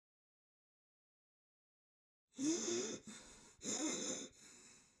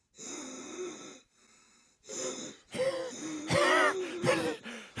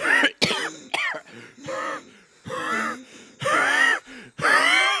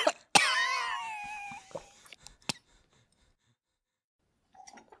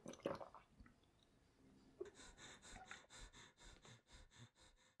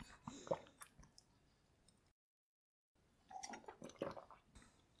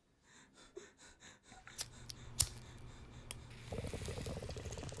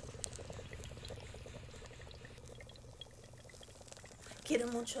Quiero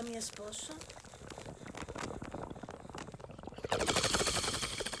mucho a mi esposo.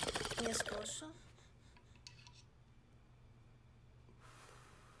 Mi esposo.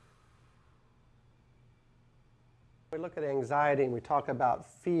 We look at anxiety and we talk about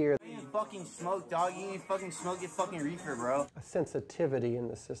fear. You fucking smoke, dog. You ain't fucking smoke, get fucking reefer, bro. A sensitivity in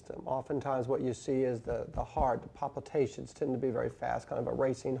the system. Oftentimes what you see is the heart, the palpitations tend to be very fast, kind of a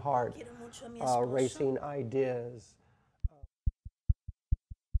racing heart, racing ideas.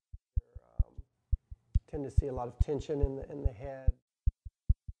 Tend to see a lot of tension in the head.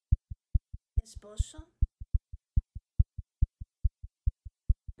 Esposo.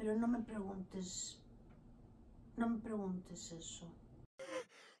 Pero no me preguntes eso.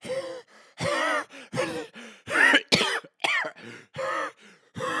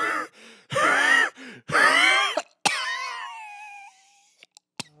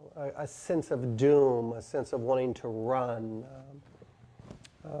 A sense of doom, a sense of wanting to run,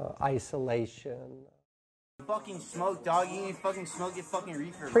 isolation. Fucking smoke, dog. You ain't fucking smoke, get fucking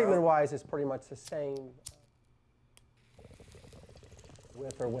reefer, bro. Treatment-wise, it's pretty much the same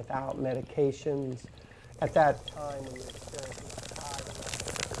with or without medications. At that time, when you're experiencing high,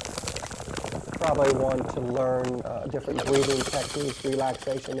 you probably want to learn different breathing techniques,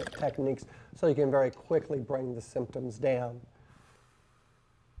 relaxation techniques, so you can very quickly bring the symptoms down.